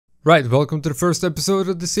Right, welcome to the first episode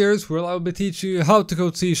of the series where I'll be teaching you how to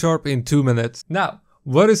code C# in 2 minutes. Now,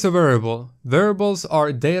 what is a variable? Variables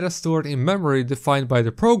are data stored in memory defined by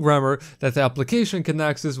the programmer that the application can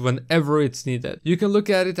access whenever it's needed. You can look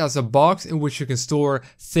at it as a box in which you can store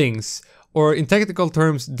things, or in technical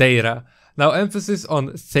terms, data. Now, emphasis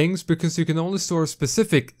on things because you can only store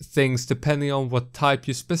specific things depending on what type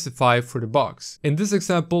you specify for the box. In this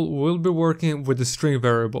example, we'll be working with the string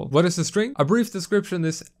variable. What is a string? A brief description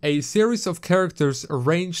is a series of characters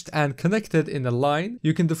arranged and connected in a line.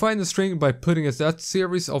 You can define a string by putting that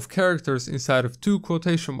series of characters inside of 2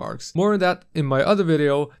 quotation marks. More on that in my other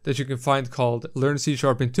video that you can find called Learn C#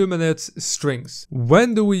 in 2 minutes, strings.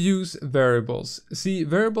 When do we use variables? See,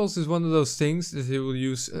 variables is one of those things that you will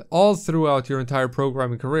use all throughout your entire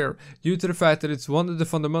programming career, due to the fact that it's one of the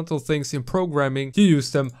fundamental things in programming. You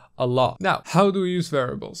use them a lot. Now, how do we use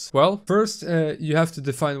variables? Well, first you have to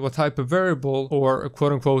define what type of variable or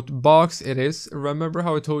quote-unquote box it is. Remember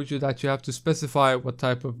how I told you that you have to specify what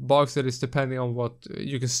type of box it is depending on what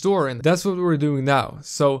you can store in it. That's what we're doing now.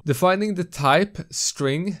 So defining the type,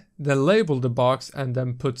 string, then label the box and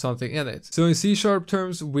then put something in it. So in C#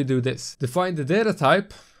 terms, we do this. Define the data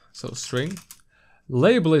type, so string,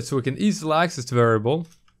 label it so we can easily access the variable.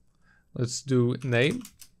 Let's do name.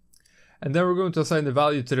 And then we're going to assign the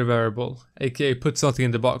value to the variable, aka put something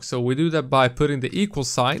in the box. So we do that by putting the equal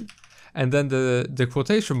sign and then the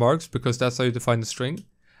quotation marks, because that's how you define the string.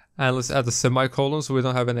 And let's add a semicolon so we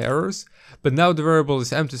don't have any errors. But now the variable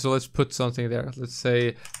is empty, so let's put something there. Let's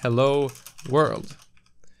say hello world.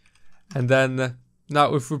 And then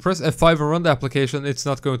now if we press F5 and run the application, it's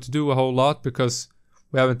not going to do a whole lot because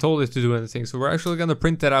we haven't told it to do anything. So we're actually going to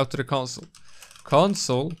print that out to the console.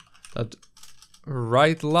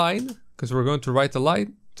 Console.writeLine, because we're going to write a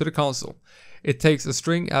line to the console. It takes a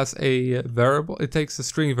string as a variable. It takes a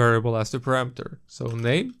string variable as the parameter. So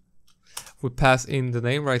name, we pass in the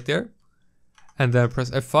name right there, and then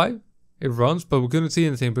press F5. It runs, but we couldn't see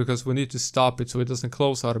anything because we need to stop it so it doesn't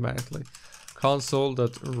close automatically.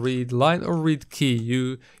 Console.readLine or read key,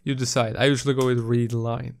 you decide. I usually go with read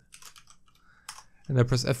line. And then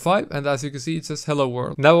press F5, and as you can see, it says hello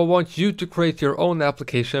world. Now I want you to create your own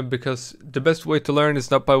application, because the best way to learn is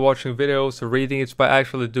not by watching videos or reading, it's by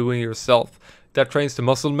actually doing it yourself. That trains the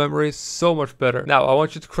muscle memory so much better. Now I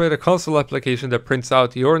want you to create a console application that prints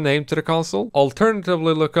out your name to the console.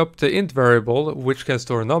 Alternatively, look up the int variable, which can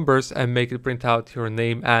store numbers, and make it print out your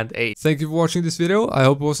name and age. Thank you for watching this video. I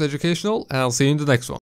hope it was educational, and I'll see you in the next one.